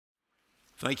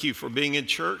Thank you for being in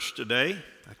church today.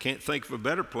 I can't think of a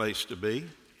better place to be.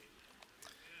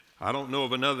 I don't know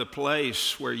of another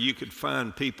place where you could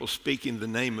find people speaking the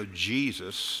name of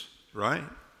Jesus, right?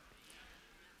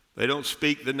 They don't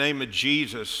speak the name of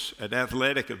Jesus at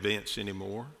athletic events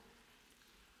anymore.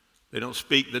 They don't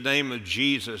speak the name of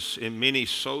Jesus in many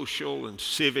social and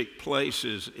civic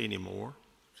places anymore.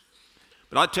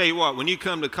 But I tell you what, when you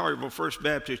come to Carterville First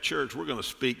Baptist Church, we're going to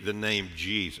speak the name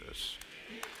Jesus.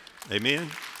 Amen?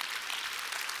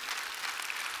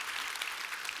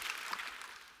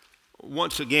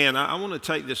 Once again, I want to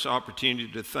take this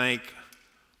opportunity to thank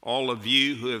all of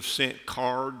you who have sent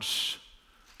cards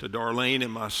to Darlene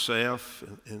and myself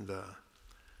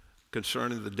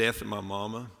concerning the death of my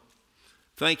mama.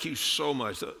 Thank you so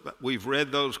much. We've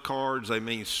read those cards. They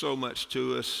mean so much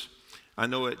to us. I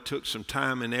know it took some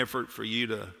time and effort for you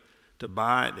to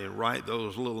buy it and write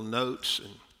those little notes,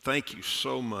 and thank you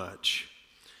so much.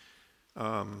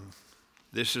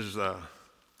 This is the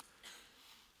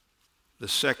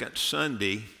second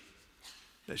Sunday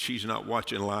that she's not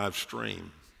watching live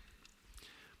stream.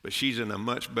 But she's in a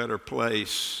much better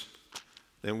place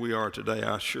than we are today,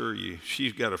 I assure you.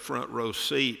 She's got a front row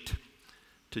seat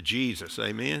to Jesus,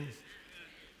 amen?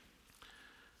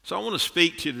 So I want to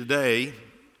speak to you today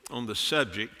on the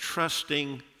subject,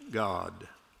 trusting God.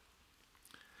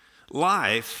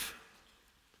 Life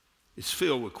is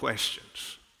filled with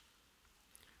questions.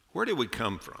 Where did we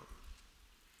come from?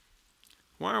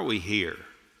 Why are we here?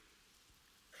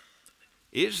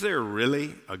 Is there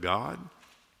really a God?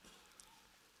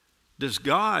 Does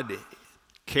God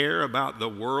care about the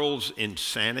world's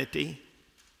insanity?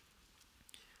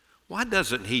 Why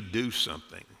doesn't He do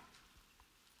something?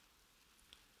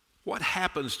 What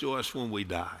happens to us when we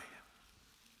die?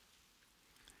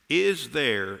 Is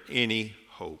there any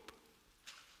hope?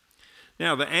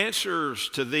 Now, the answers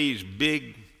to these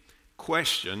big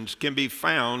questions can be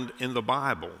found in the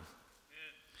Bible.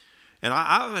 And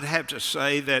I would have to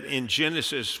say that in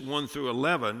Genesis 1 through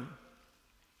 11,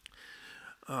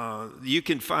 you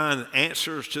can find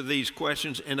answers to these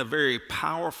questions in a very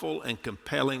powerful and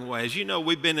compelling way. As you know,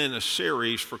 we've been in a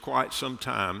series for quite some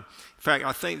time. In fact,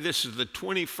 I think this is the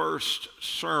 21st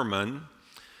sermon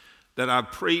that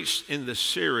I've preached in the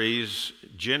series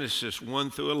Genesis 1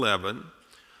 through 11,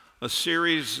 a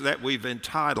series that we've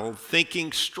entitled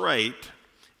Thinking Straight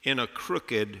in a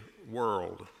Crooked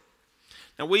World.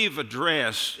 Now, we've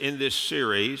addressed in this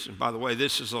series, and by the way,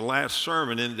 this is the last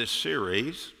sermon in this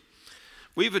series,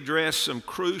 we've addressed some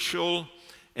crucial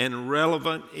and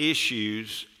relevant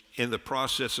issues in the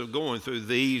process of going through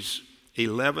these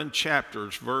 11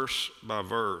 chapters, verse by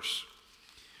verse.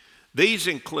 These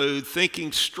include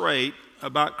thinking straight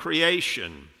about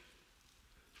creation,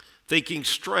 thinking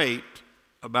straight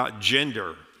about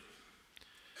gender,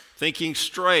 thinking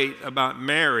straight about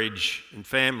marriage and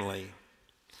family,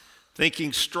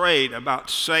 thinking straight about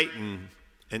Satan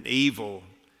and evil,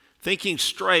 thinking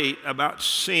straight about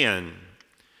sin,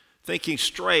 thinking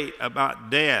straight about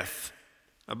death,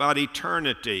 about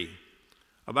eternity,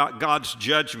 about God's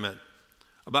judgment,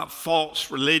 about false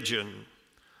religion,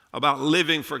 about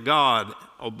living for God,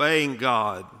 obeying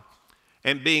God,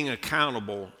 and being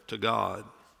accountable to God.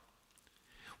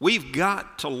 We've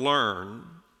got to learn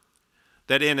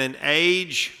that in an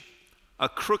age, a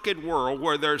crooked world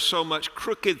where there's so much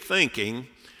crooked thinking,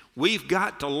 we've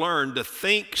got to learn to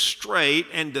think straight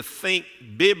and to think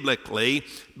biblically,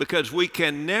 because we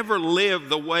can never live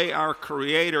the way our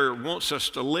Creator wants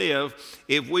us to live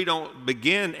if we don't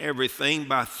begin everything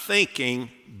by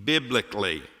thinking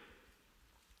biblically.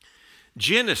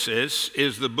 Genesis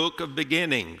is the book of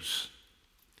beginnings.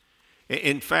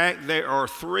 In fact, there are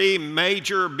three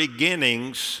major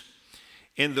beginnings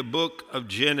in the book of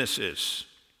Genesis.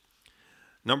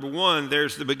 Number one,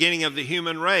 there's the beginning of the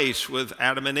human race with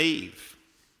Adam and Eve.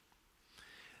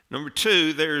 Number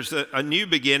two, there's a new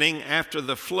beginning after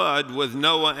the flood with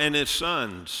Noah and his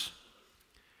sons.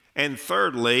 And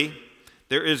thirdly,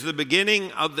 there is the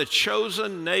beginning of the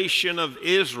chosen nation of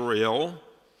Israel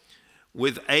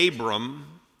with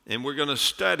Abram, and we're going to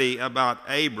study about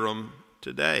Abram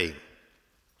today.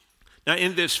 Now,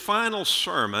 in this final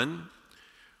sermon,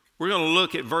 we're going to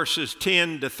look at verses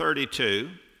 10 to 32,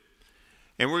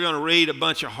 and we're going to read a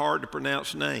bunch of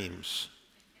hard-to-pronounce names.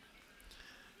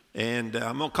 And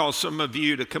I'm going to call some of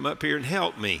you to come up here and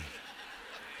help me.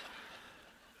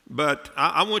 But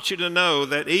I want you to know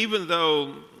that even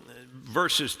though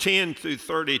verses 10 through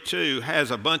 32 has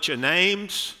a bunch of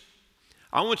names,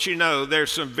 I want you to know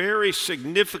there's some very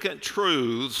significant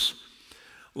truths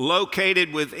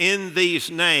located within these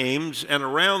names and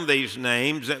around these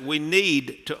names that we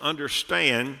need to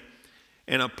understand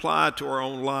and apply to our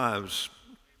own lives.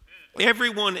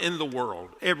 Everyone in the world,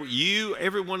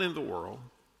 everyone in the world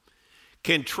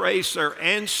can trace their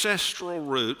ancestral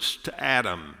roots to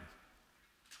Adam.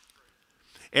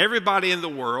 Everybody in the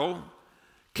world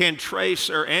can trace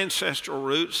their ancestral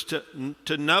roots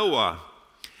to Noah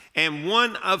and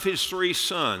one of his three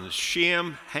sons,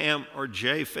 Shem, Ham, or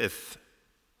Japheth.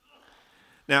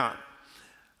 Now,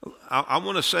 I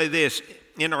want to say this.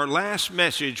 In our last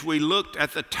message, we looked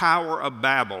at the Tower of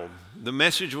Babel. The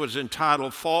message was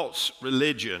entitled False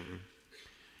Religion.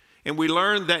 And we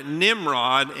learned that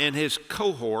Nimrod and his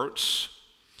cohorts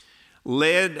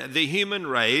led the human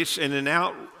race in an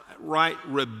outright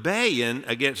rebellion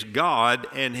against God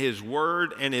and his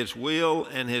word and his will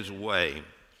and his way.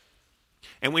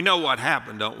 And we know what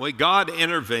happened, don't we? God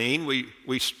intervened.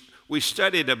 We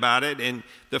studied about it in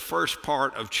the first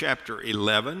part of chapter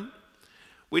 11.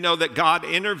 We know that God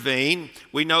intervened.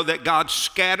 We know that God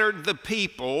scattered the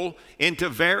people into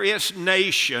various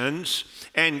nations,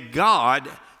 and God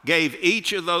gave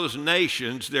each of those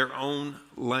nations their own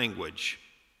language.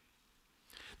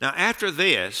 Now, after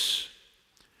this,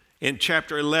 in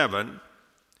chapter 11,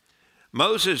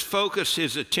 Moses focused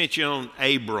his attention on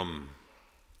Abram,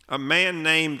 a man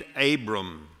named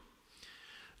Abram.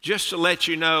 Just to let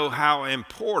you know how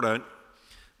important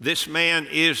this man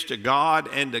is to God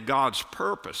and to God's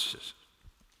purposes,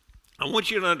 I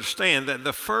want you to understand that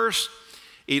the first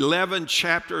 11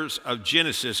 chapters of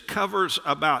Genesis covers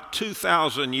about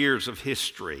 2,000 years of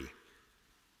history.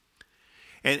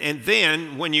 And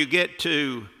then when you get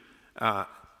to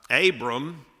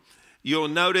Abram, you'll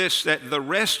notice that the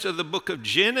rest of the book of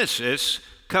Genesis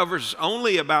covers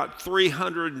only about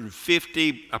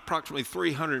approximately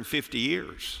 350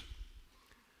 years.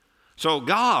 So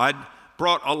God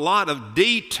brought a lot of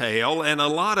detail and a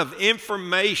lot of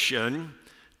information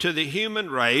to the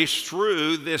human race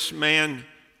through this man,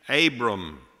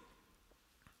 Abram.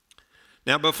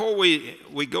 Now, before we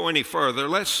go any further,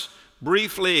 let's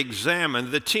briefly examine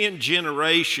the 10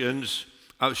 generations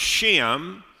of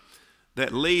Shem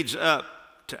that leads up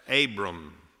to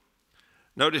Abram.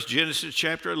 Notice Genesis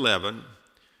chapter 11,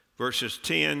 verses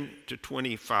 10 to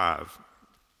 25.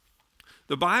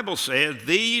 The Bible says,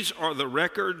 "These are the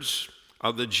records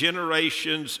of the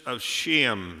generations of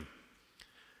Shem.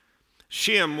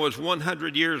 Shem was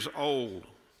 100 years old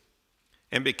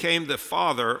and became the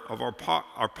father of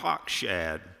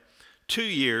Arpachshad 2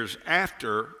 years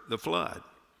after the flood."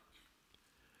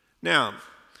 Now,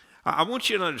 I want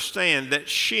you to understand that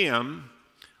Shem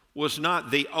was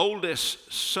not the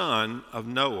oldest son of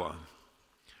Noah.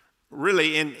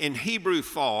 Really, in Hebrew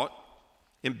thought,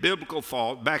 in biblical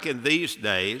thought, back in these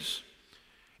days,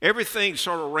 everything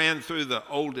sort of ran through the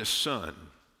oldest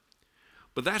son.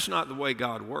 But that's not the way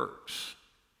God works.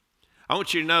 I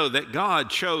want you to know that God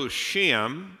chose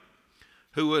Shem,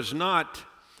 who was not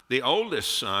the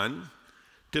oldest son,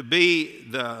 to be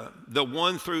the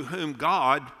one through whom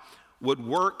God would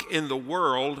work in the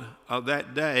world of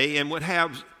that day and would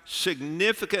have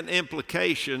significant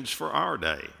implications for our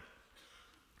day.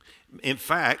 In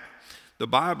fact, the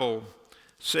Bible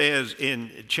says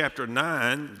in chapter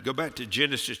 9, go back to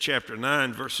Genesis chapter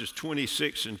 9, verses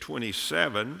 26 and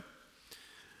 27,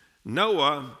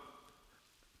 Noah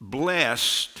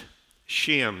blessed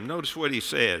Shem. Notice what he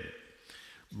said.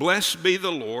 "Blessed be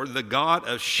the Lord, the God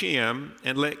of Shem,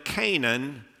 and let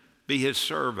Canaan be his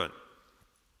servant.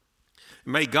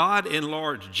 May God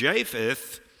enlarge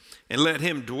Japheth, and let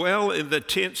him dwell in the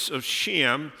tents of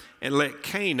Shem, and let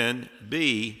Canaan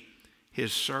be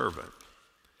his servant."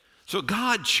 So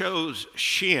God chose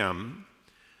Shem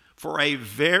for a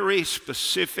very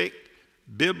specific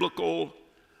biblical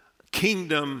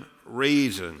kingdom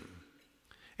reason.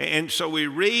 And so we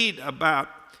read about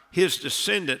his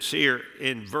descendants here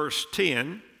in verse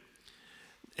 10,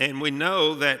 and we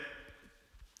know that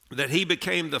he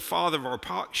became the father of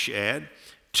Arpachshad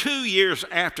 2 years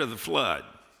after the flood.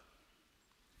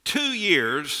 2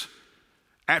 years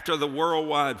after the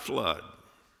worldwide flood.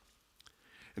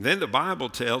 And then the Bible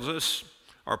tells us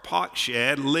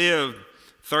Arpachshad lived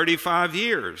 35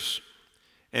 years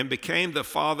and became the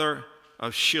father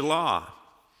of Shelah.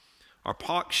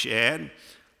 Arpachshad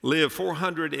lived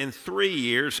 403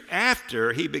 years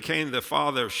after he became the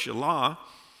father of Shelah,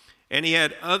 and he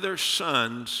had other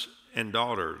sons and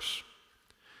daughters.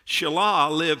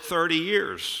 Shelah lived 30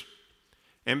 years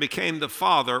and became the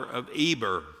father of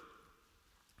Eber.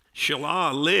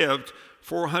 Shelah lived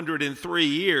 403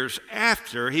 years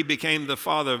after he became the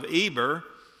father of Eber,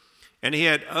 and he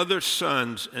had other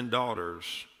sons and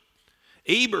daughters.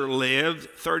 Eber lived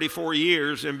 34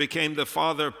 years and became the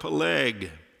father of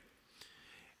Peleg.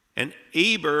 And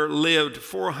Eber lived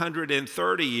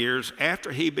 430 years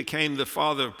after he became the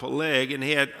father of Peleg, and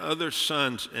he had other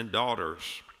sons and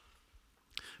daughters.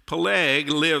 Peleg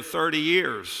lived 30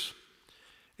 years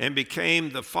and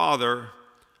became the father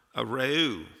of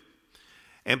Reu.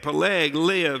 And Peleg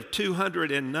lived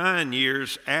 209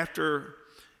 years after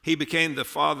he became the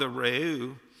father of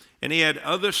Reu, and he had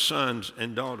other sons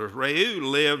and daughters. Reu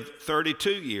lived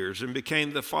 32 years and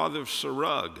became the father of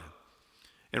Serug.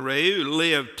 And Reu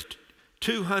lived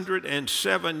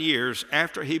 207 years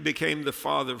after he became the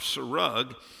father of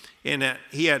Serug, and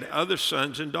he had other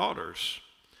sons and daughters.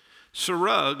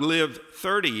 Serug lived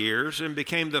 30 years and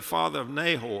became the father of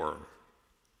Nahor.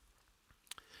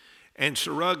 And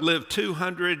Serug lived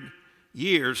 200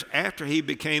 years after he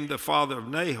became the father of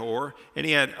Nahor, and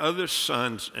he had other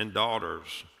sons and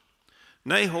daughters.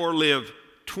 Nahor lived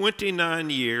 29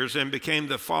 years and became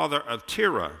the father of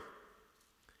Terah.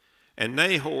 And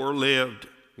Nahor lived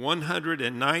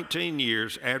 119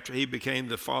 years after he became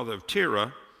the father of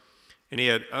Terah, and he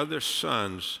had other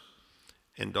sons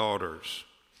and daughters.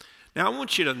 Now I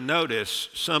want you to notice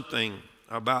something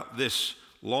about this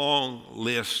long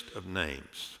list of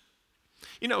names.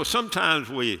 You know, sometimes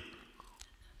we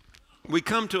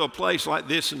come to a place like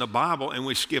this in the Bible and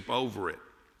we skip over it.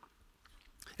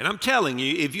 And I'm telling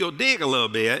you, if you'll dig a little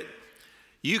bit,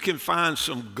 you can find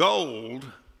some gold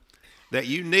that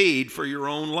you need for your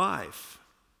own life.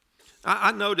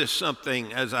 I noticed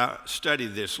something as I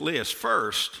studied this list.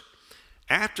 First,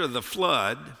 after the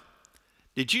flood,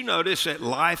 did you notice that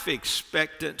life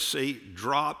expectancy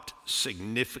dropped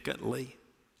significantly?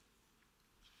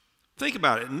 Think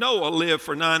about it. Noah lived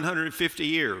for 950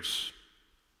 years.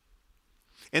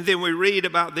 And then we read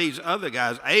about these other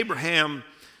guys. Abraham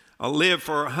lived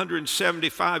for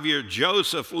 175 years.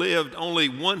 Joseph lived only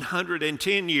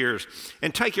 110 years.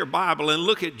 And take your Bible and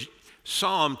look at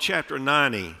Psalm chapter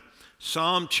 90.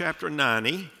 Psalm chapter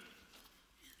 90.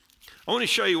 I want to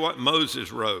show you what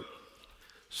Moses wrote.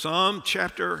 Psalm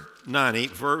chapter 90,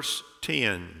 verse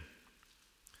 10.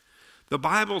 The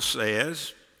Bible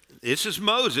says, this is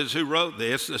Moses who wrote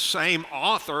this, the same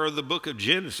author of the book of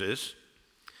Genesis.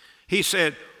 He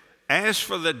said, as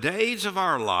for the days of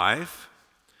our life,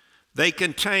 they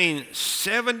contain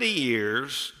 70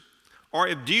 years, or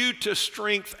if due to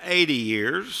strength, 80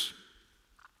 years,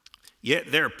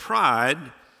 yet their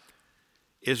pride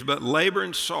is but labor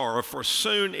and sorrow, for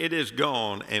soon it is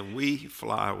gone and we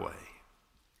fly away.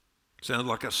 Sounds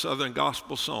like a Southern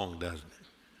gospel song, doesn't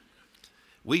it?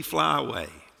 We fly away.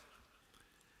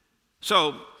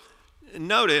 So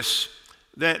notice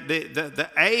that the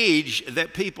age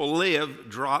that people live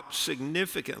dropped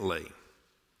significantly.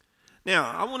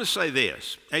 Now, I want to say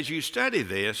this. As you study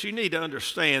this, you need to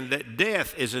understand that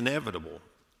death is inevitable.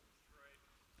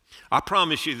 I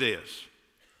promise you this.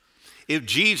 If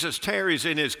Jesus tarries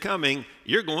in his coming,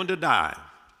 you're going to die.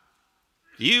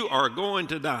 You are going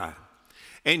to die.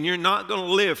 And you're not going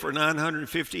to live for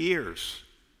 950 years.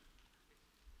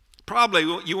 Probably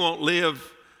you won't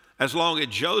live as long as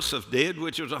Joseph did,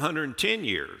 which was 110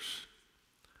 years.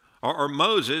 Or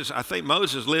Moses, I think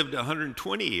Moses lived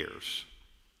 120 years.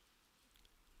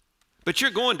 But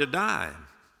you're going to die.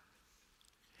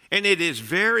 And it is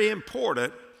very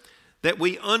important that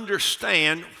we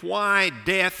understand why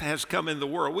death has come in the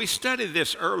world. We studied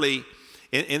this early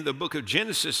in the book of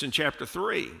Genesis in chapter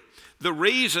 3. The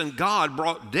reason God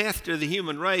brought death to the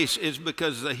human race is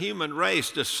because the human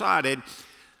race decided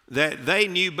that they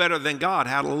knew better than God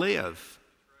how to live.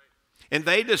 And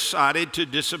they decided to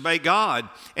disobey God,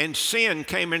 and sin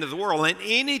came into the world. And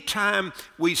any time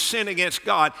we sin against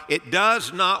God, it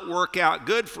does not work out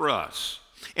good for us.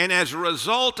 And as a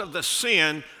result of the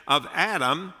sin of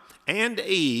Adam and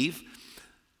Eve,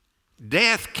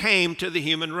 death came to the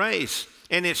human race,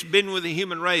 and it's been with the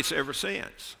human race ever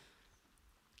since.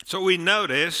 So we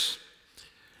notice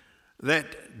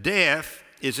that death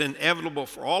is inevitable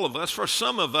for all of us. For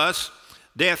some of us,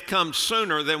 death comes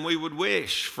sooner than we would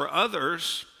wish. For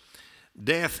others,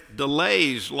 death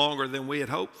delays longer than we had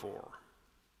hoped for.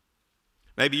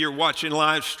 Maybe you're watching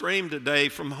live stream today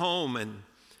from home,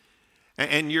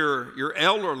 and you're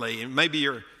elderly, and maybe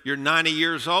you're 90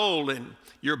 years old, and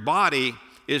your body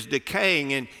is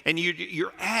decaying, and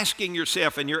you're asking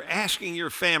yourself and you're asking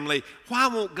your family, why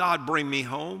won't God bring me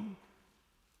home?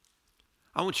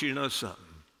 I want you to know something.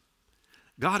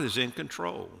 God is in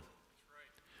control.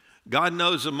 God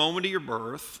knows the moment of your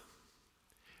birth,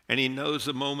 and he knows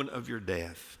the moment of your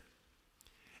death.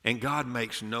 And God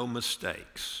makes no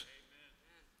mistakes.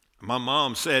 My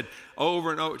mom said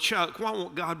over and over, Chuck, why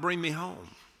won't God bring me home?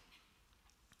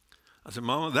 I said,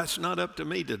 Mama, that's not up to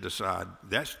me to decide.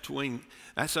 That's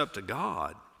up to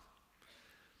God.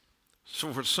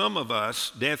 So for some of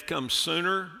us, death comes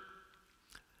sooner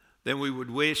than we would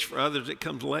wish. For others, it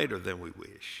comes later than we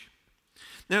wish.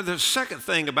 Now, the second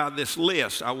thing about this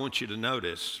list I want you to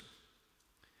notice.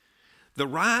 The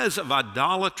rise of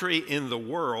idolatry in the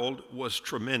world was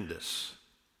tremendous.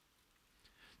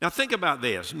 Now think about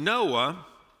this. Noah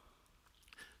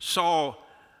saw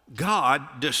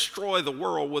God destroy the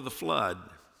world with a flood.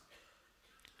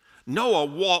 Noah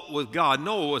walked with God.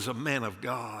 Noah was a man of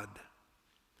God.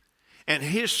 And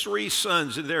his 3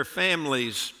 sons and their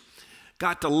families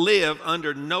got to live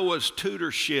under Noah's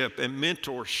tutorship and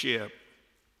mentorship.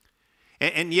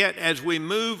 And yet, as we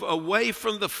move away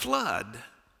from the flood,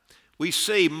 we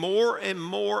see more and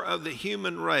more of the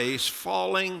human race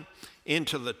falling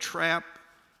into the trap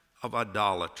of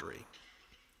idolatry.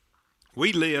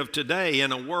 We live today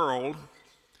in a world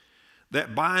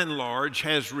that by and large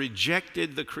has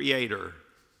rejected the Creator.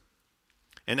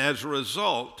 And as a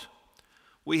result,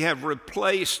 we have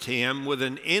replaced Him with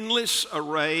an endless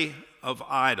array of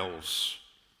idols,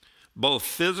 both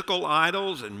physical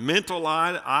idols and mental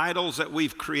idols that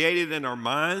we've created in our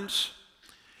minds,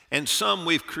 and some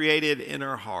we've created in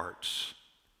our hearts.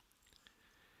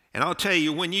 And I'll tell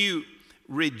you, when you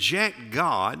reject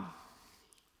God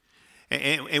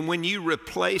and when you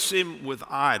replace Him with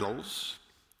idols,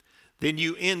 then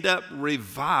you end up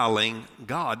reviling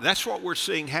God. That's what we're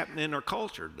seeing happen in our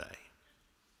culture today.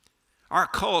 Our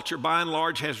culture, by and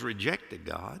large, has rejected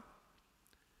God.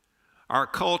 Our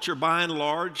culture, by and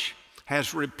large,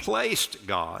 has replaced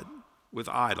God with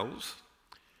idols.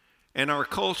 And our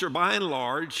culture, by and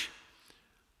large,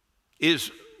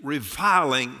 is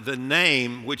reviling the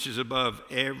name which is above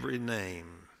every name,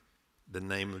 the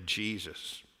name of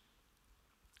Jesus.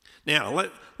 Now,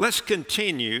 let's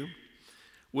continue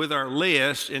with our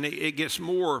list, and it gets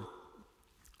more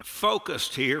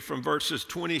focused here from verses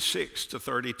 26 to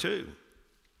 32.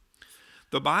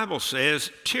 The Bible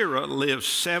says Terah lived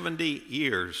 70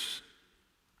 years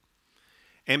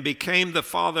and became the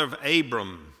father of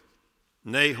Abram,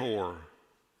 Nahor,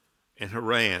 and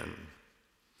Haran.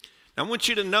 Now, I want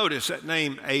you to notice that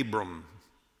name, Abram.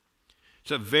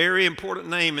 It's a very important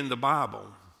name in the Bible.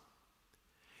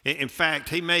 In fact,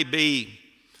 he may be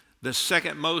the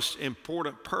second most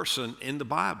important person in the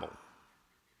Bible,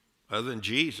 other than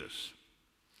Jesus.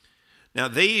 Now,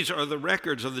 these are the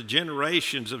records of the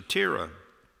generations of Terah.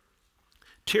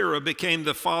 Terah became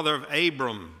the father of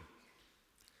Abram,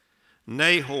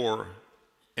 Nahor,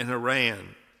 and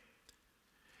Haran.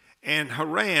 And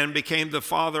Haran became the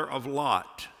father of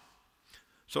Lot.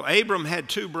 So Abram had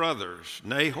 2 brothers,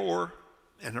 Nahor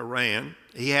and Haran.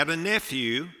 He had a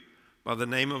nephew by the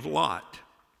name of Lot.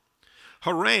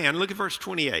 Haran, look at verse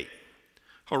 28.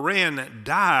 Haran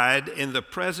died in the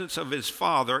presence of his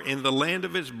father in the land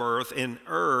of his birth in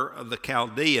Ur of the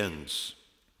Chaldeans.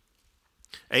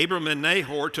 Abram and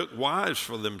Nahor took wives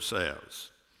for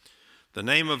themselves. The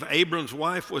name of Abram's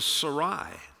wife was Sarai,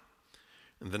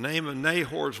 and the name of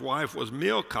Nahor's wife was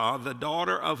Milcah, the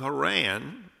daughter of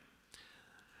Haran.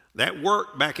 That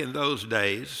worked back in those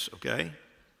days, okay?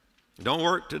 Don't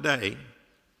work today.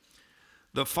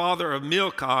 The father of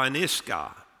Milcah and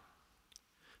Iscah.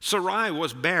 Sarai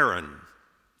was barren.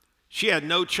 She had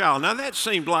no child. Now that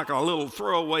seemed like a little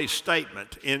throwaway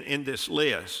statement in this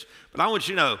list. But I want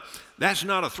you to know, that's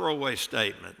not a throwaway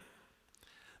statement.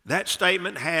 That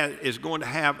statement is going to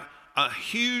have a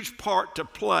huge part to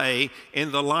play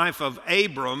in the life of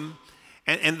Abram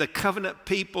and the covenant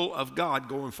people of God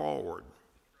going forward.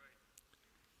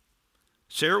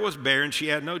 Sarah was barren, she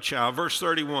had no child. Verse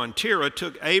 31, Terah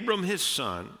took Abram his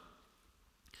son,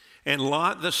 and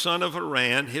Lot the son of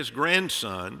Haran, his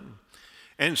grandson,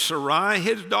 and Sarai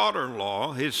his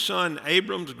daughter-in-law, his son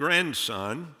Abram's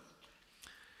grandson,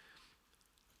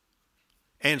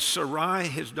 and Sarai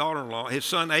his daughter-in-law, his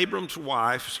son Abram's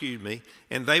wife,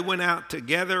 and they went out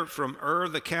together from Ur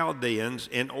the Chaldeans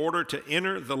in order to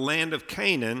enter the land of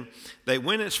Canaan. They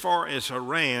went as far as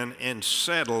Haran and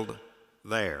settled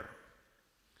there.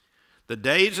 The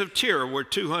days of Terah were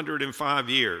 205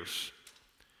 years,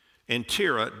 and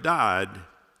Terah died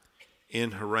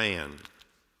in Haran.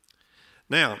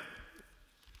 Now,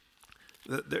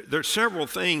 there are several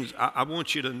things I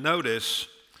want you to notice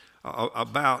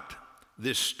about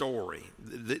this story,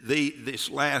 this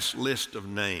last list of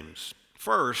names.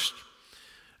 First,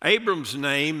 Abram's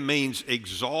name means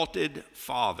exalted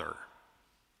father,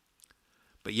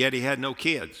 but yet he had no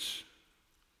kids.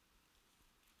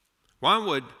 Why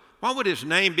would his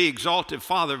name be exalted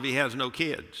father if he has no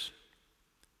kids?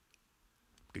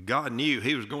 Because God knew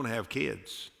he was going to have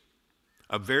kids,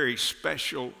 a very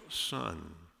special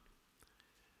son.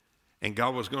 And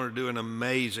God was going to do an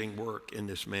amazing work in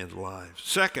this man's life.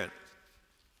 Second,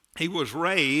 He was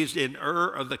raised in Ur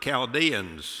of the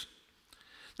Chaldeans.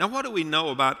 Now, what do we know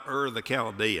about Ur of the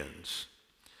Chaldeans?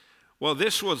 Well,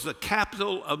 this was the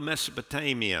capital of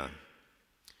Mesopotamia.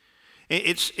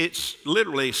 It's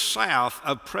literally south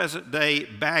of present-day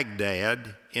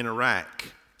Baghdad in Iraq.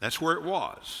 That's where it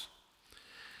was.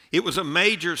 It was a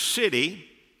major city.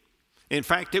 In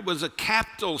fact, it was a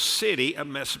capital city of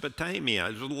Mesopotamia.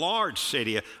 It was a large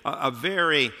city, a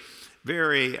very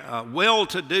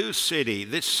well-to-do city.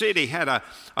 This city had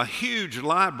a huge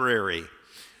library.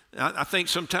 I think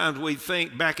sometimes we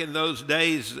think back in those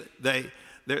days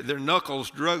their knuckles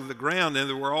drug the ground and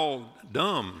they were all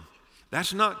dumb.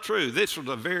 That's not true. This was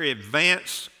a very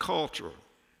advanced culture.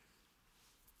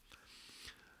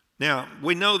 Now,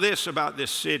 we know this about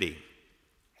this city.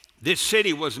 This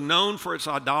city was known for its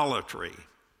idolatry.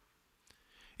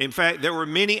 In fact, there were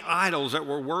many idols that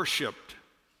were worshiped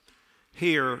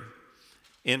here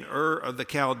in Ur of the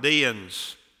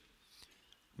Chaldeans.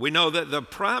 We know that the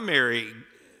primary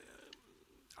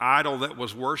idol that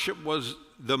was worshiped was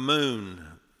the moon.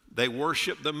 They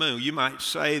worshiped the moon. You might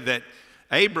say that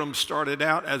Abram started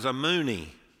out as a moonie.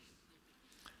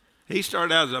 He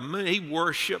started out as a moon. He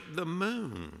worshiped the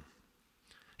moon.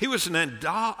 He was an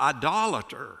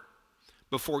idolater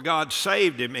before God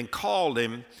saved him and called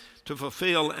him to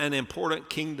fulfill an important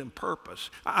kingdom purpose.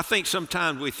 I think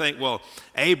sometimes we think, well,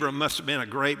 Abram must have been a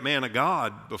great man of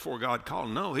God before God called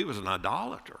him. No, he was an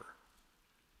idolater.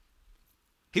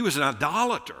 He was an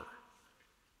idolater.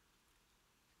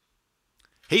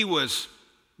 He was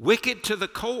wicked to the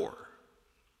core.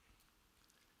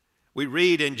 We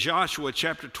read in Joshua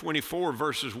chapter 24,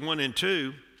 verses 1 and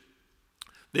 2,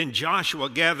 then Joshua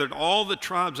gathered all the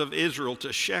tribes of Israel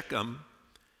to Shechem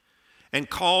and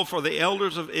called for the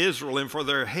elders of Israel and for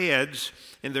their heads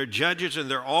and their judges and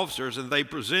their officers, and they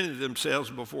presented themselves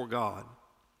before God.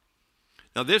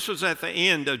 Now, this was at the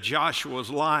end of Joshua's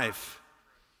life.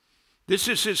 This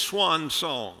is his swan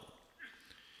song.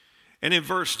 And in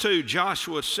verse 2,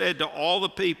 Joshua said to all the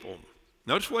people,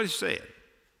 notice what he said,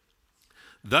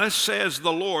 thus says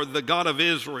the Lord, the God of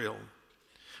Israel,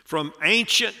 from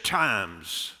ancient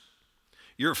times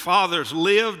your fathers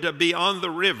lived beyond the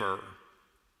river,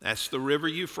 that's the river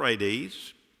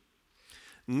Euphrates,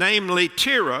 namely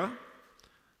Terah,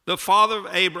 the father of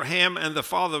Abraham and the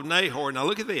father of Nahor. Now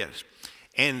look at this.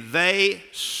 And they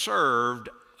served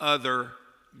other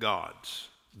gods.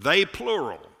 They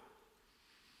plural.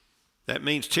 That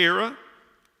means Terah.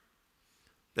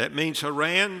 That means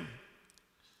Haran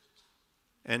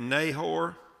and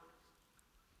Nahor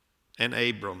and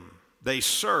Abram. They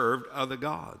served other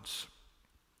gods.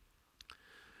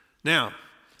 Now,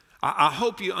 I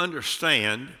hope you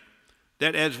understand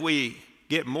that as we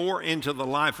get more into the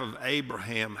life of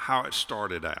Abraham, how it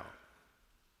started out.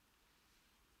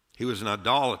 He was an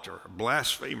idolater, a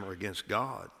blasphemer against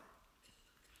God.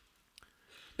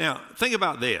 Now, think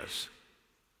about this.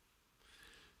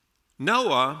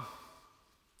 Noah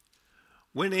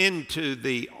went into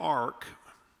the ark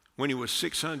when he was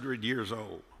 600 years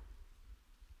old.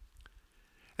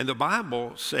 And the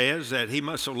Bible says that he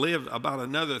must have lived about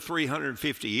another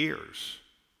 350 years.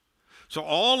 So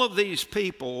all of these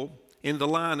people in the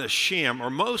line of Shem,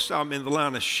 or most of them in the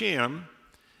line of Shem,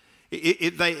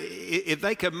 if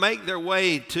they could make their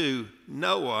way to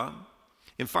Noah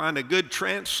and find a good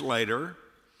translator,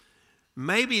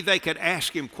 maybe they could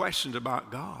ask him questions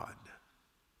about God.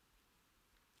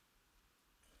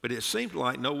 But it seemed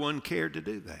like no one cared to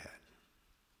do that.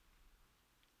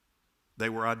 They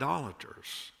were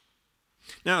idolaters.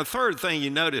 Now, the third thing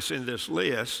you notice in this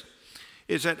list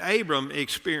is that Abram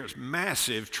experienced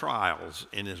massive trials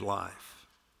in his life.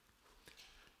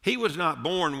 He was not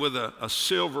born with a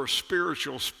silver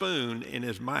spiritual spoon in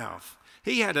his mouth.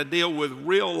 He had to deal with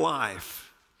real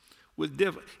life.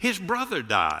 His brother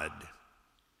died.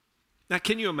 Now,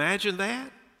 can you imagine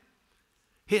that?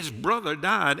 His brother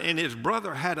died, and his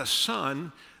brother had a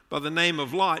son by the name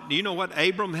of Lot. Do you know what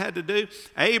Abram had to do?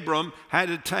 Abram had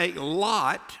to take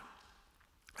Lot.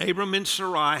 Abram and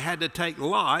Sarai had to take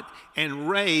Lot and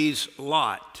raise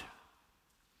Lot.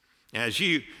 If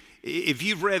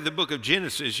you've read the book of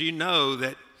Genesis, you know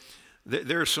that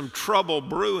there's some trouble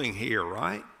brewing here,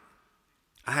 right?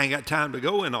 I ain't got time to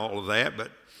go in all of that,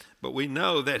 but we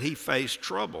know that he faced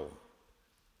trouble.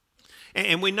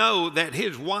 And we know that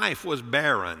his wife was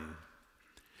barren.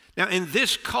 Now, in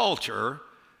this culture,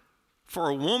 for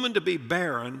a woman to be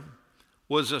barren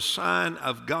was a sign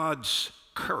of God's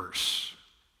curse.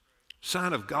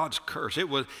 Sign of God's curse. It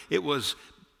was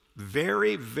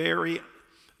very, very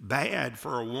bad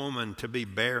for a woman to be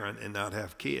barren and not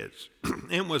have kids.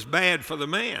 It was bad for the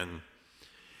man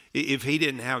if he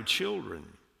didn't have children.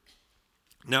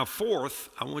 Now, fourth,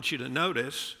 I want you to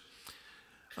notice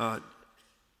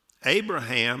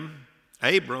Abram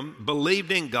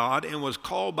believed in God and was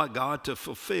called by God to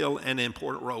fulfill an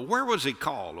important role. Where was he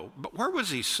called? Where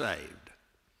was he saved?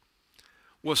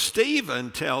 Well, Stephen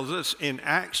tells us in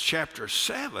Acts chapter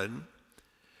 7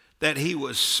 that he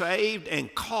was saved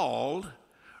and called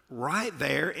right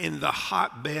there in the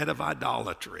hotbed of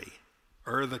idolatry,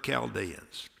 Ur of the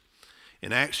Chaldeans.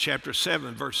 In Acts chapter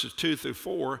 7, verses 2 through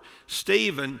 4,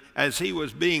 Stephen, as he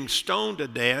was being stoned to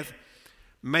death,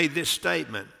 made this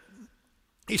statement.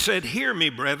 He said, "Hear me,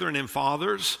 brethren and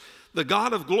fathers. The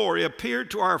God of glory appeared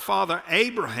to our father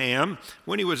Abraham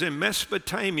when he was in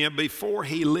Mesopotamia before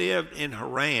he lived in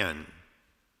Haran,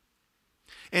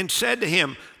 and said to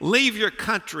him, 'Leave your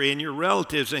country and your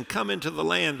relatives and come into the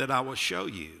land that I will show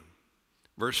you.'"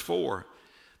 Verse 4,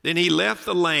 "Then he left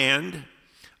the land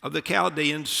of the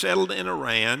Chaldeans, settled in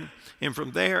Haran, and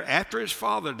from there, after his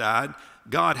father died,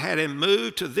 God had him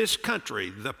move to this country,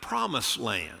 the promised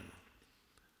land,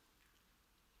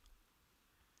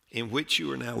 in which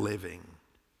you are now living."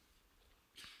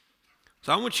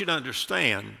 So I want you to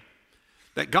understand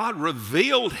that God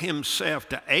revealed himself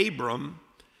to Abram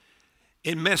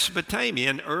in Mesopotamia,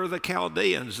 in Ur of the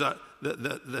Chaldeans,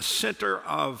 the center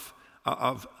of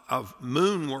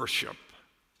moon worship,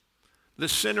 the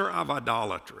center of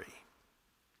idolatry.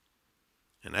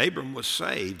 And Abram was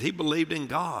saved. He believed in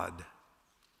God,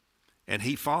 and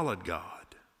he followed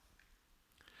God.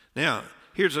 Now,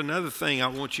 here's another thing I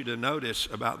want you to notice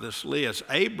about this list.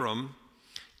 Abram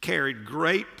carried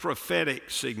great prophetic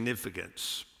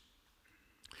significance.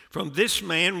 From this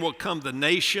man will come the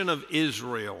nation of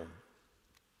Israel.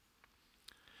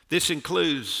 This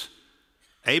includes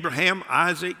Abraham,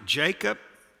 Isaac, Jacob,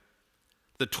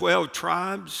 the 12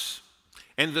 tribes,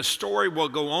 and the story will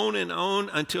go on and on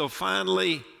until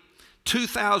finally,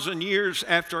 2,000 years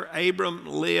after Abram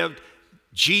lived,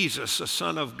 Jesus, the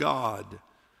Son of God,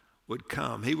 would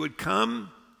come. He would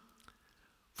come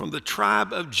from the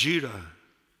tribe of Judah,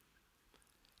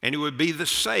 and he would be the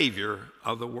Savior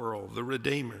of the world, the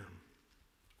Redeemer.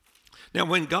 Now,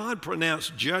 when God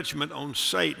pronounced judgment on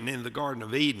Satan in the Garden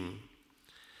of Eden,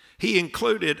 he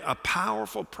included a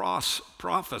powerful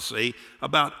prophecy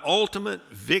about ultimate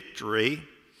victory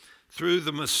through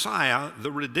the Messiah,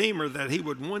 the Redeemer, that he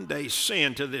would one day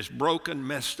send to this broken,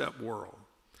 messed up world.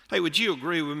 Hey, would you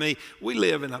agree with me? We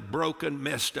live in a broken,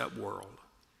 messed up world.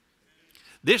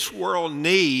 This world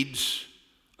needs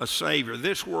a Savior.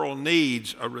 This world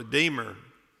needs a Redeemer.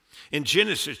 In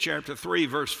Genesis chapter 3,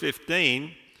 verse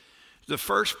 15, the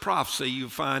first prophecy you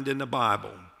find in the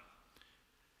Bible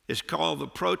is called the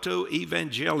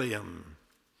Proto-Evangelium.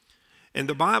 And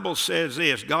the Bible says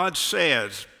this, God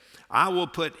says, I will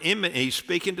put enmity, he's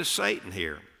speaking to Satan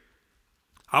here,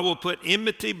 I will put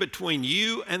enmity between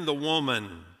you and the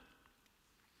woman,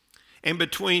 and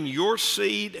between your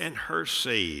seed and her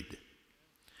seed.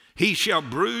 He shall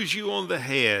bruise you on the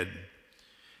head,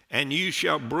 and you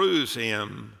shall bruise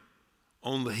him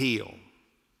on the heel.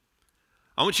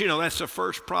 I want you to know that's the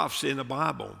first prophecy in the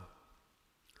Bible.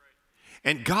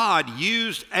 And God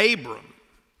used Abram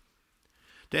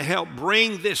to help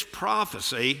bring this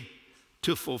prophecy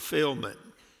to fulfillment.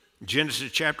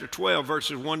 Genesis chapter 12,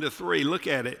 verses 1 to 3, look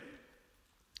at it.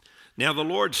 Now the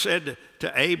Lord said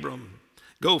to Abram,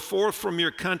 go forth from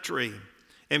your country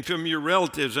and from your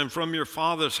relatives and from your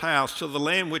father's house to the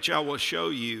land which I will show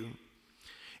you,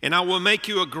 and I will make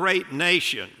you a great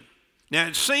nation. Now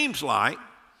it seems like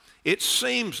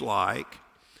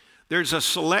there's a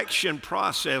selection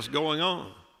process going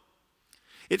on.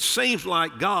 It seems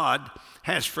like God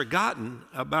has forgotten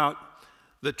about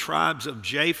the tribes of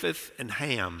Japheth and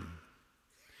Ham.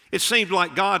 It seems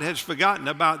like God has forgotten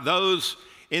about those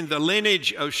in the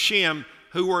lineage of Shem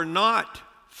who were not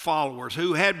followers,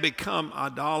 who had become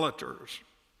idolaters.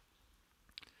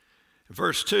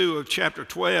 Verse 2 of chapter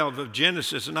 12 of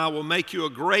Genesis, and I will make you a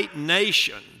great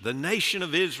nation, the nation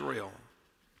of Israel,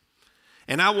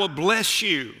 and I will bless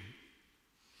you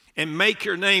and make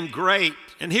your name great.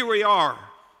 And here we are,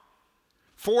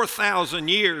 4,000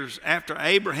 years after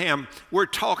Abraham. We're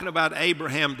talking about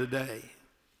Abraham today.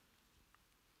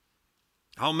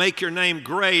 I'll make your name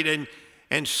great,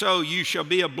 and so you shall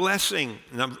be a blessing.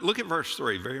 Now look at verse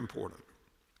 3, very important.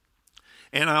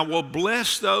 And I will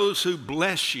bless those who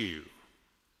bless you,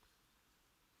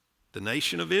 the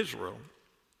nation of Israel,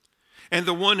 and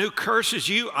the one who curses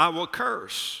you, I will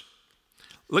curse.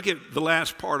 Look at the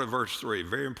last part of verse 3,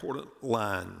 very important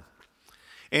line.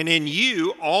 And in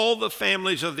you, all the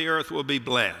families of the earth will be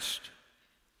blessed.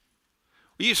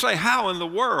 You say, how in the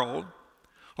world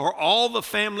are all the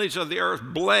families of the earth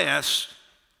blessed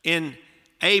in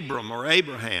Abram or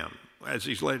Abraham? as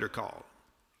he's later called.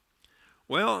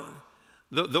 Well,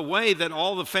 the way that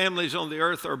all the families on the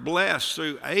earth are blessed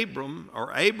through Abram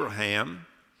or Abraham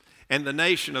and the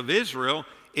nation of Israel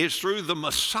is through the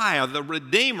Messiah, the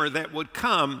Redeemer that would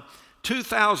come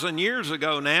 2,000 years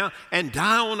ago now and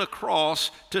die on a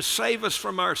cross to save us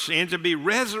from our sins, to be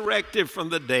resurrected from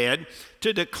the dead,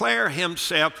 to declare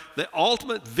himself the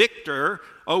ultimate victor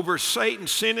over Satan,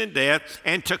 sin, and death,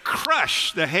 and to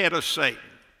crush the head of Satan.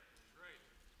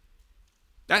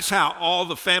 That's how all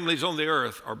the families on the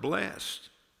earth are blessed.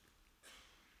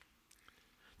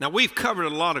 Now, we've covered a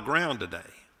lot of ground today.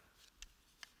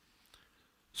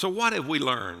 So what have we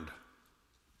learned?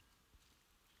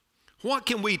 What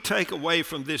can we take away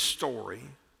from this story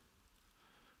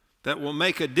that will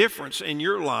make a difference in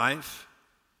your life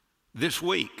this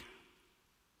week,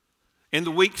 in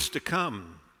the weeks to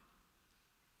come?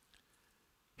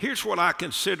 Here's what I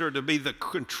consider to be the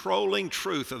controlling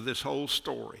truth of this whole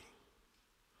story.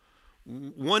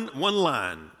 One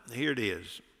line, here it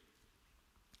is.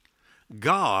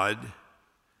 God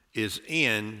is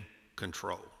in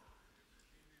control.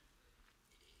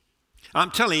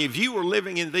 I'm telling you, if you were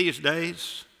living in these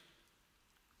days,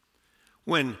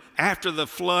 when after the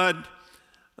flood,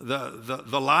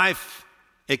 the life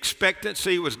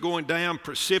expectancy was going down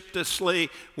precipitously,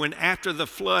 when after the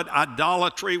flood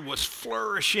idolatry was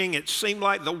flourishing, it seemed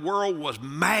like the world was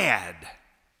mad.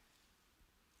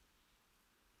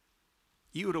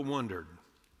 You would have wondered,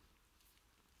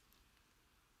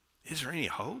 is there any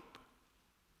hope?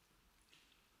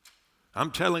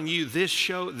 I'm telling you,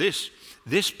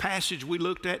 this passage we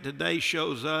looked at today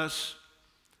shows us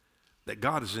that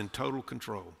God is in total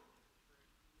control.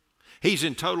 He's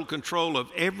in total control of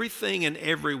everything and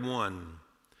everyone.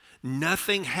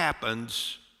 Nothing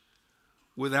happens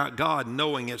without God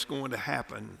knowing it's going to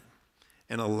happen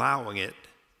and allowing it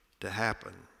to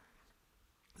happen.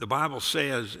 The Bible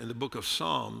says in the book of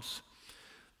Psalms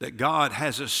that God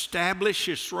has established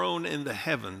his throne in the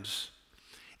heavens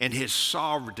and his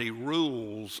sovereignty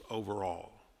rules over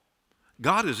all.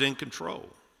 God is in control.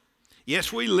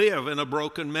 Yes, we live in a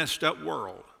broken, messed up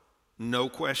world. No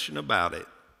question about it.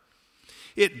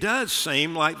 It does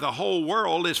seem like the whole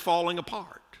world is falling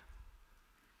apart.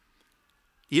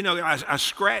 You know, I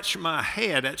scratch my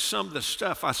head at some of the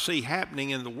stuff I see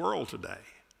happening in the world today.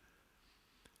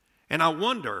 And I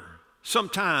wonder,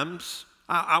 sometimes,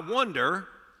 I wonder,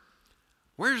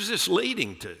 where's this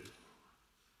leading to?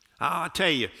 I'll tell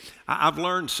you, I've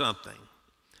learned something.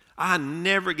 I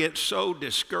never get so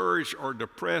discouraged or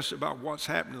depressed about what's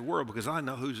happening in the world because I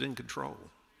know who's in control.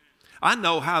 I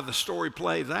know how the story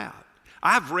plays out.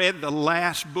 I've read the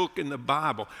last book in the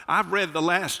Bible. I've read the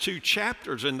last 2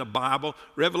 chapters in the Bible,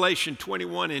 Revelation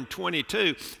 21 and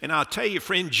 22. And I'll tell you,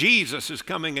 friend, Jesus is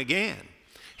coming again.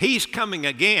 He's coming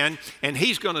again, and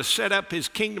he's going to set up his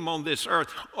kingdom on this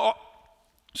earth.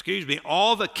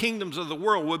 All the kingdoms of the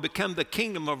world will become the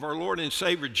kingdom of our Lord and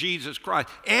Savior Jesus Christ.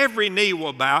 Every knee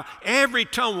will bow, every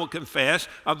tongue will confess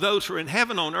of those who are in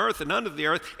heaven, on earth, and under the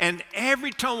earth, and every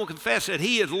tongue will confess that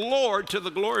he is Lord to the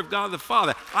glory of God the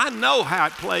Father. I know how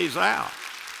it plays out.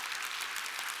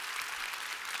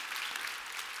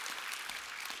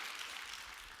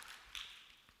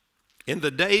 In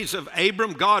the days of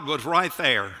Abram, God was right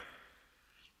there.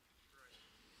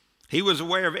 He was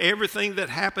aware of everything that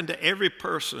happened to every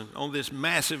person on this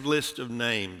massive list of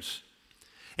names.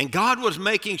 And God was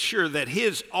making sure that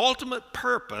his ultimate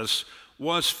purpose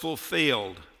was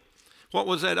fulfilled. What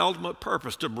was that ultimate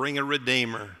purpose? To bring a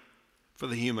Redeemer for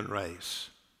the human race.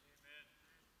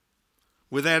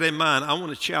 With that in mind, I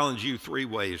want to challenge you 3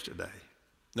 ways today.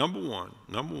 Number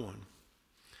one,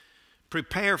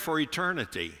 prepare for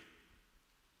eternity.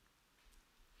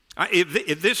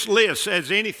 If this list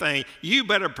says anything, you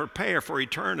better prepare for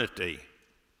eternity,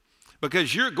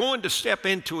 because you're going to step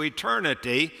into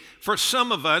eternity. For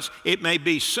some of us, it may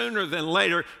be sooner than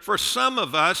later. For some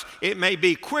of us, it may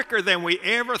be quicker than we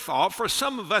ever thought. For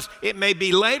some of us, it may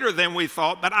be later than we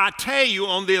thought. But I tell you,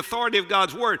 on the authority of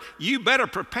God's word, you better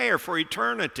prepare for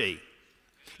eternity.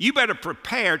 You better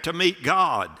prepare to meet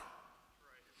God.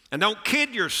 And don't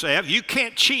kid yourself. You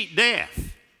can't cheat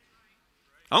death.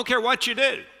 I don't care what you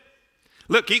do.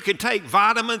 Look, you can take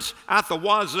vitamins out the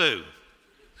wazoo.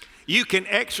 You can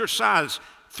exercise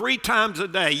 3 times a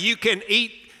day. You can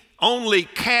eat only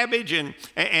cabbage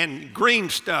and green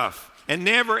stuff and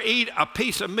never eat a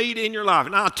piece of meat in your life.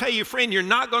 And I'll tell you, friend, you're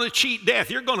not going to cheat death.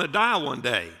 You're going to die one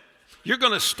day. You're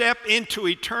going to step into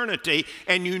eternity,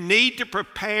 and you need to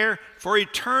prepare for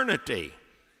eternity.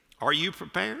 Are you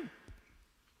prepared?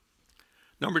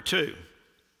 Number 2,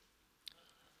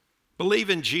 believe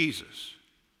in Jesus.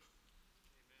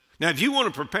 Now, if you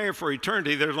want to prepare for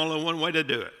eternity, there's only one way to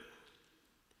do it.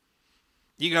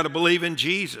 You got to believe in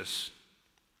Jesus.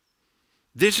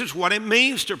 This is what it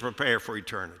means to prepare for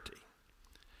eternity.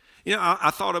 You know,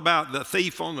 I thought about the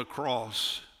thief on the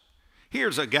cross.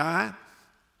 Here's a guy.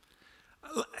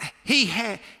 He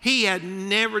had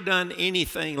never done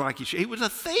anything like he should. He was a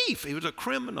thief. He was a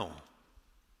criminal.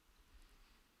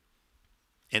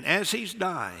 And as he's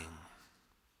dying,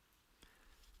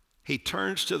 he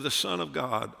turns to the Son of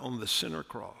God on the center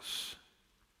cross.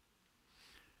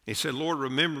 He said, Lord,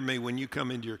 remember me when you come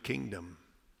into your kingdom.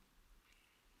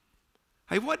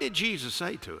 Hey, what did Jesus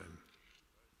say to him?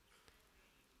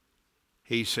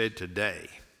 He said, today,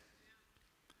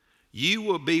 you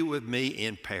will be with me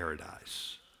in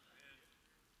paradise.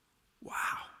 Wow.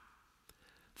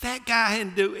 That guy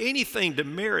didn't do anything to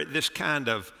merit this kind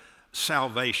of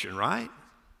salvation, right?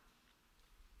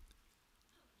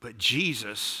 But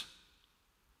Jesus,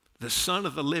 the Son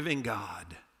of the living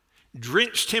God,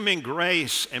 drenched him in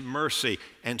grace and mercy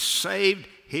and saved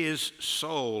his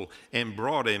soul and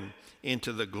brought him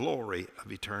into the glory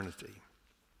of eternity.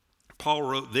 Paul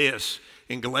wrote this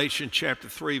in Galatians chapter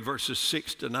 3, verses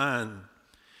 6 to 9.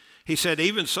 He said,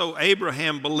 even so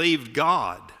Abraham believed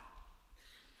God,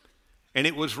 and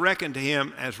it was reckoned to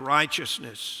him as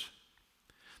righteousness.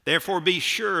 Therefore be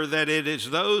sure that it is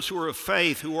those who are of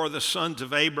faith who are the sons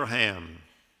of Abraham.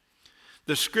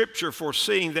 The scripture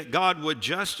foreseeing that God would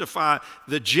justify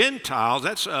the Gentiles,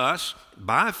 that's us,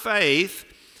 by faith,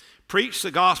 preached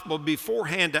the gospel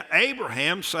beforehand to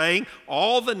Abraham, saying,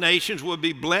 all the nations will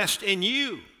be blessed in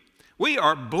you. We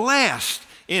are blessed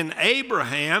in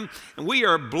Abraham, and we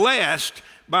are blessed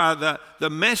by the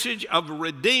message of a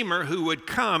Redeemer who would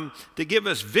come to give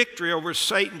us victory over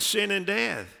Satan, sin, and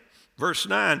death. Verse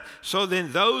 9, so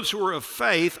then those who are of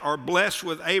faith are blessed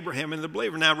with Abraham and the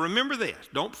believer. Now remember this,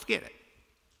 don't forget it.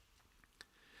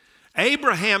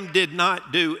 Abraham did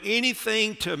not do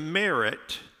anything to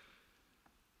merit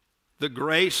the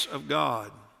grace of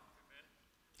God.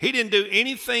 He didn't do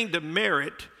anything to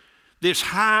merit this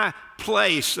high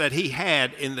place that he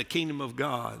had in the kingdom of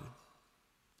God.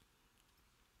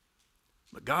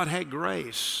 But God had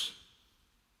grace.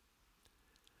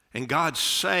 And God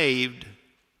saved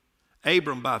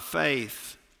Abram by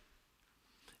faith.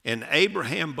 And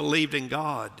Abraham believed in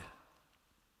God.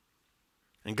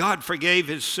 And God forgave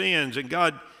his sins, and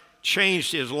God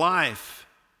changed his life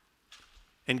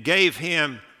and gave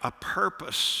him a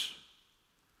purpose,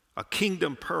 a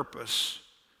kingdom purpose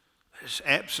that is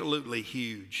absolutely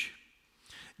huge.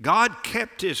 God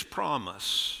kept his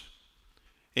promise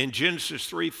in Genesis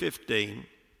 3:15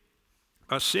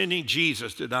 by sending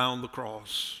Jesus to die on the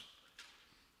cross.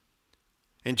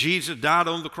 And Jesus died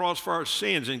on the cross for our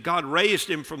sins, and God raised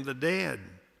him from the dead.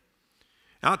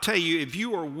 I'll tell you, if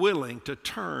you are willing to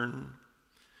turn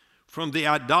from the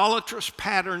idolatrous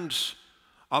patterns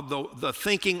of the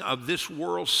thinking of this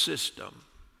world system,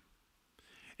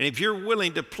 and if you're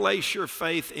willing to place your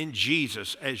faith in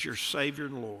Jesus as your Savior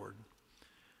and Lord,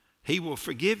 he will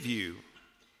forgive you.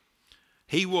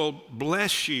 He will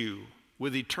bless you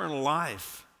with eternal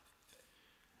life.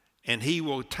 And he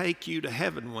will take you to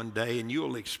heaven one day, and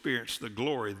you'll experience the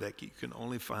glory that you can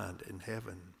only find in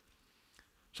heaven.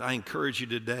 So I encourage you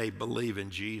today, believe in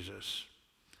Jesus.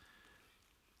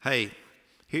 Hey,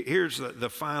 here's the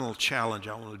final challenge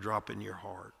I want to drop in your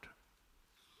heart.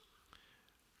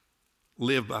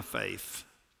 Live by faith.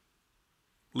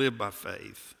 Live by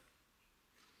faith.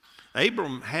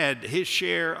 Abram had his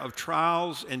share of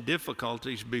trials and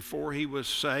difficulties before he was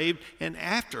saved and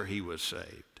after he was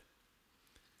saved.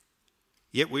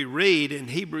 Yet we read in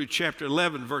Hebrews chapter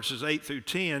 11, verses 8 through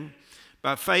 10,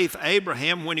 by faith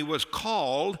Abraham, when he was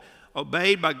called,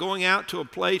 obeyed by going out to a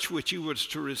place which he was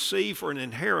to receive for an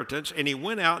inheritance, and he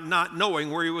went out not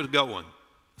knowing where he was going.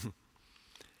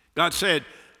 God said,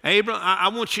 Abram, I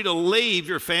want you to leave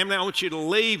your family, I want you to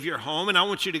leave your home, and I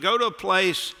want you to go to a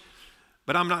place,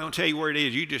 but I'm not going to tell you where it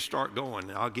is. You just start going,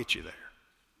 and I'll get you there.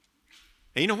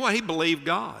 And you know what? He believed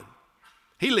God.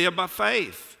 He lived by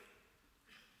faith.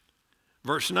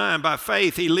 Verse 9, by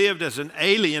faith he lived as an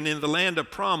alien in the land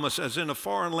of promise, as in a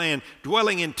foreign land,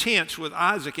 dwelling in tents with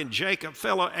Isaac and Jacob,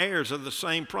 fellow heirs of the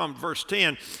same promise. Verse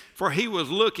 10, for he was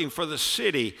looking for the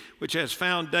city which has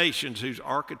foundations, whose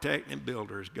architect and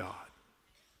builder is God.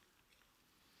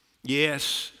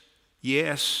 Yes,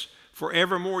 yes,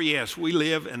 forevermore, yes, we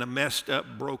live in a messed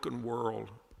up, broken world.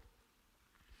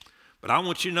 But I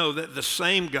want you to know that the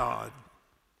same God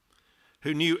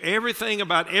who knew everything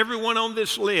about everyone on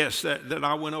this list that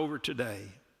I went over today,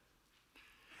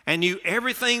 and knew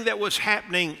everything that was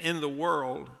happening in the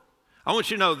world, I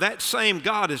want you to know that same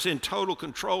God is in total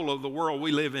control of the world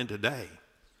we live in today.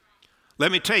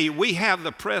 Let me tell you, we have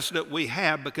the president we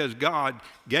have because God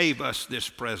gave us this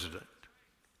president.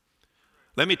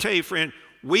 Let me tell you, friend,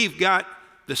 we've got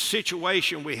the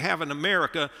situation we have in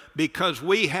America because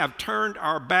we have turned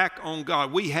our back on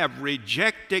God. We have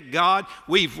rejected God.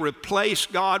 We've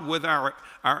replaced God with our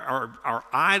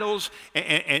idols,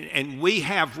 and we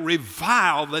have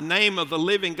reviled the name of the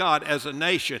living God as a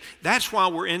nation. That's why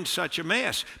we're in such a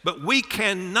mess. But we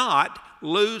cannot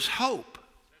lose hope.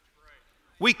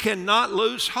 We cannot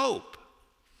lose hope.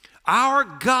 Our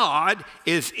God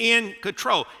is in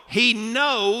control. He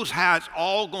knows how it's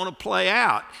all going to play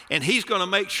out, and He's going to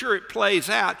make sure it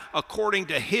plays out according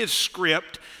to His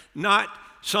script, not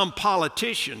some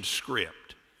politician's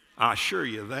script. I assure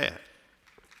you that.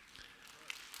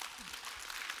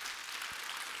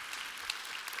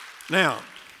 Now,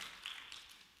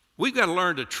 we've got to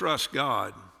learn to trust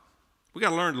God. We've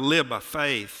got to learn to live by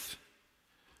faith.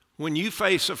 When you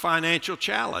face a financial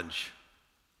challenge,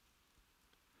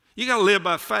 you got to live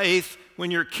by faith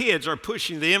when your kids are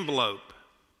pushing the envelope.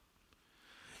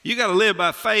 You got to live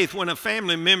by faith when a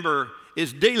family member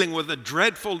is dealing with a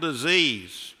dreadful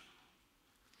disease.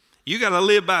 You got to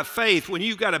live by faith when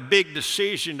you've got a big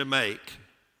decision to make.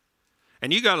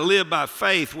 And you got to live by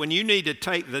faith when you need to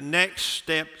take the next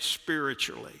step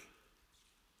spiritually.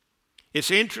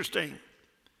 It's interesting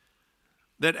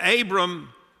that Abram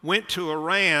went to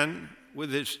Iran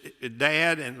with his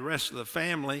dad and the rest of the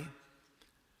family.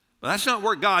 Well, that's not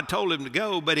where God told him to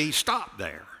go, but he stopped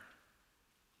there.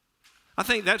 I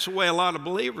think that's the way a lot of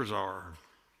believers are.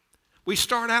 We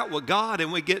start out with God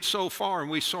and we get so far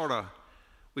and we sort of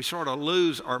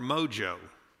lose our mojo.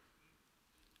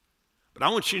 But I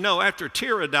want you to know, after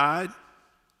Terah died,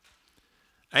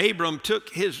 Abram took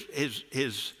his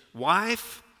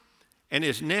wife and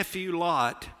his nephew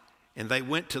Lot, and they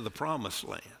went to the promised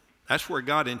land. That's where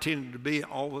God intended to be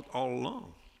all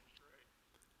along.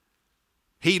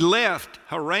 He left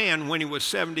Haran when he was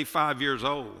 75 years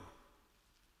old.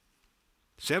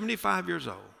 75 years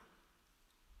old.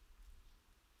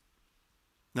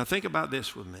 Now think about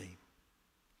this with me.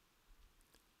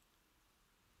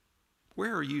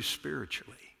 Where are you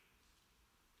spiritually?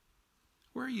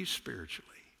 Where are you spiritually?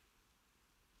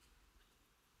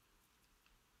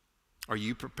 Are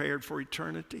you prepared for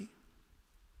eternity?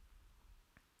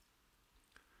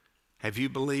 Have you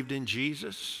believed in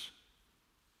Jesus?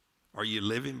 Are you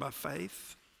living by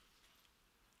faith?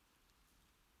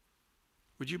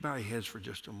 Would you bow your heads for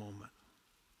just a moment?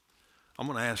 I'm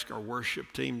going to ask our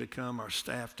worship team to come, our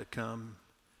staff to come,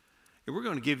 and we're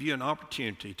going to give you an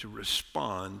opportunity to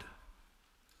respond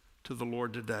to the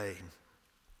Lord today.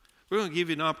 We're going to give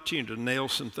you an opportunity to nail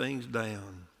some things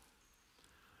down.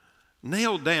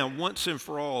 Nail down once and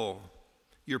for all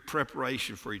your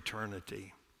preparation for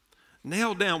eternity.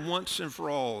 Nail down once and for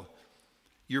all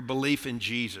your belief in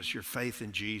Jesus, your faith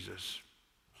in Jesus.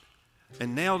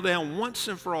 And nail down once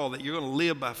and for all that you're going to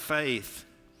live by faith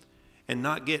and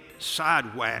not get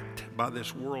sidewacked by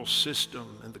this world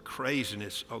system and the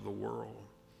craziness of the world.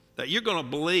 That you're going to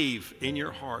believe in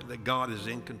your heart that God is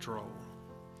in control.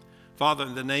 Father,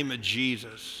 in the name of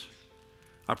Jesus,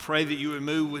 I pray that you would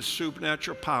move with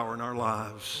supernatural power in our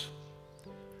lives.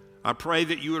 I pray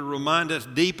that you would remind us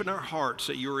deep in our hearts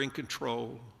that you're in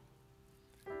control.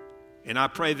 And I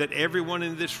pray that everyone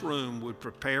in this room would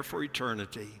prepare for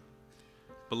eternity,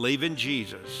 believe in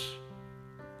Jesus,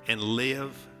 and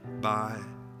live by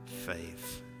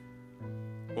faith.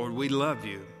 Lord, we love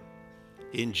you.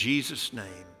 In Jesus'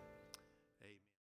 name.